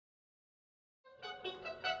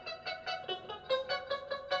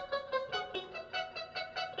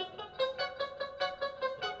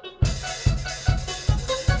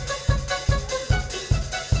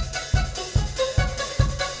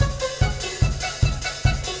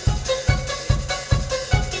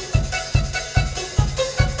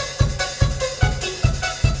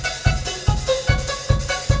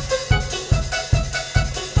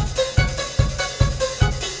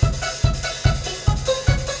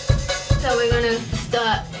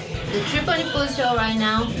start the Trippple Nipple show right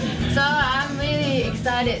now. So I'm really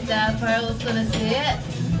excited that Pearl's gonna see it,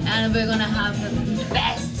 and we're gonna have the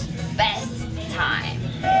best time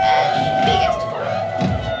and biggest fun.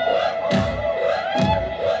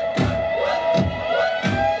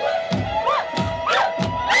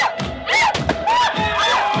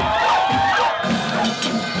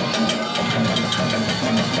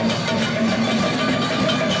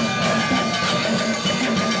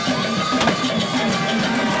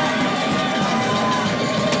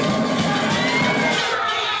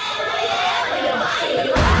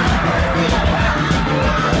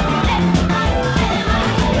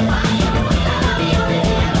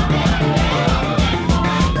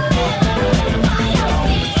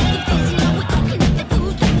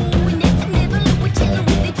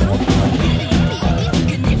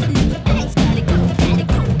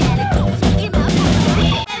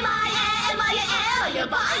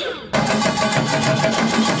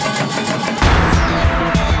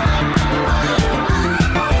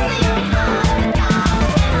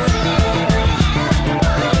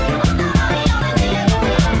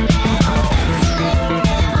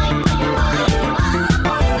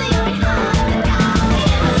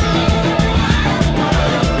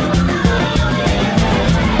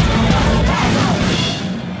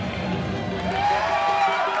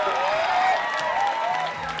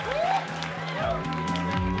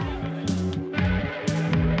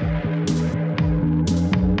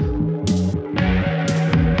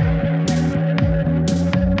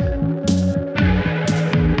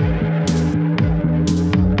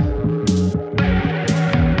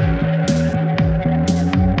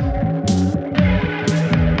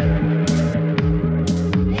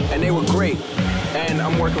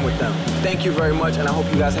 Working with them. Thank you very much, and I hope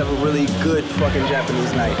you guys have a really good fucking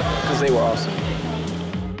Japanese night, because they were awesome.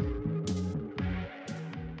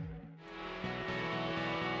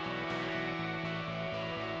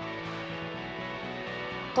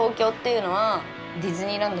 東京っていうのはディズ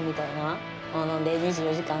ニーランドみたいなもので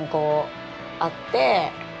24時間こうあっ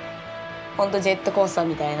てほんとジェットコースター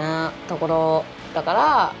みたいなところだか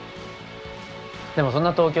ら。でもそん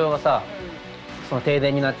な東京がさ、その停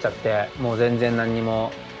電になっちゃってもう全然何に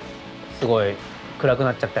もすごい暗く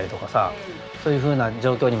なっちゃったりとかさ、そういう風な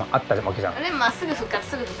状況にもあったわけじゃん。でもまあすぐ復活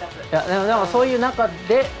すぐ復活。いやでもそういう中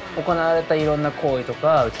で行われたいろんな行為と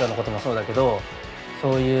かうちらのこともそうだけど、そ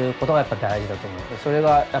ういうことがやっぱ大事だと思う。それ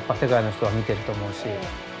がやっぱ世界の人は見てると思うし、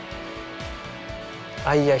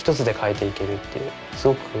アイデア一つで変えていけるっていうす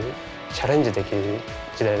ごくチャレンジできる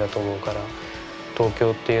時代だと思うから、東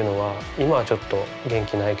京っていうのは今はちょっと元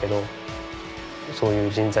気ないけどそうい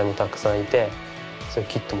う人材もたくさんいて、そういう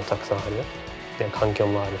キットもたくさんあるよ。で環境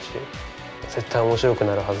もあるし絶対面白く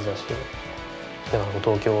なるはずだし、だから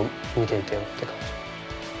東京を見ていてよって感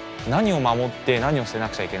じ。何を守って何を捨てな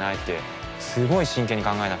くちゃいけないってすごい真剣に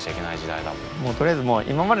考えなくちゃいけない時代だもん。もうとりあえずもう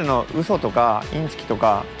今までの嘘とかインチキと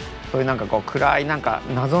かそういうなんかこう暗いなんか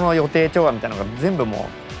謎の予定調和みたいなのが全部も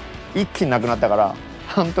う一気になくなったから、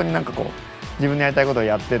本当になんかこう自分のやりたいことを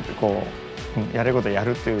やってってこう、やれることをや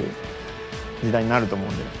るっていう時代になると思うん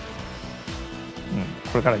で、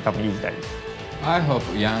これから多分いい時代です。I hope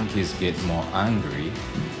young kids get more angry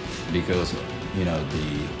because you know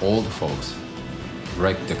the old folks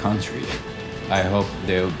wreck the country. I hope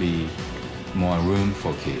there will be more room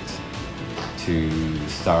for kids to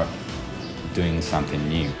start doing something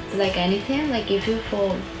new. Like anything, like if you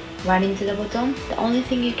fall right into the bottom, the only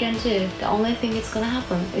thing you can do, the only thing that's gonna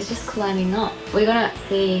happen is just climbing up. We're gonna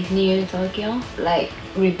see new Tokyo, like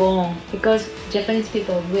reborn, because Japanese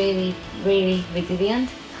people are really, really resilient.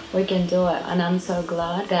 We can do it, and I'm so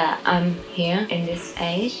glad that I'm here in this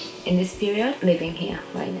age, in this period, living here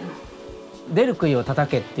right now. 出る杭を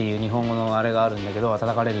叩けっていう日本語のあれがあるんだけど、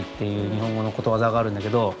叩かれるっていう日本語のことわざがあるんだけ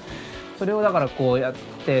ど、それをだからこうやっ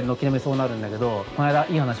て軒並みそうなるんだけど、この間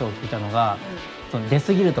いい話を聞いたのが、その出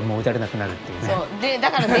過ぎるともう打たれなくなるっていうね。そうで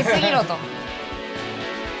だから出過ぎろと。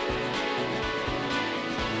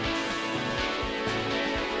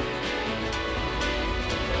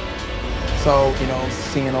So, you know,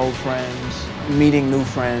 seeing old friends, meeting new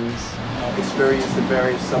friends, experience the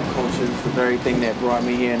various subcultures, the very thing that brought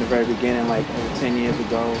me here in the very beginning, like 10 years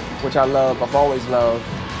ago, which I love. I've always loved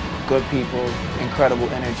good people, incredible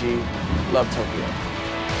energy, love Tokyo.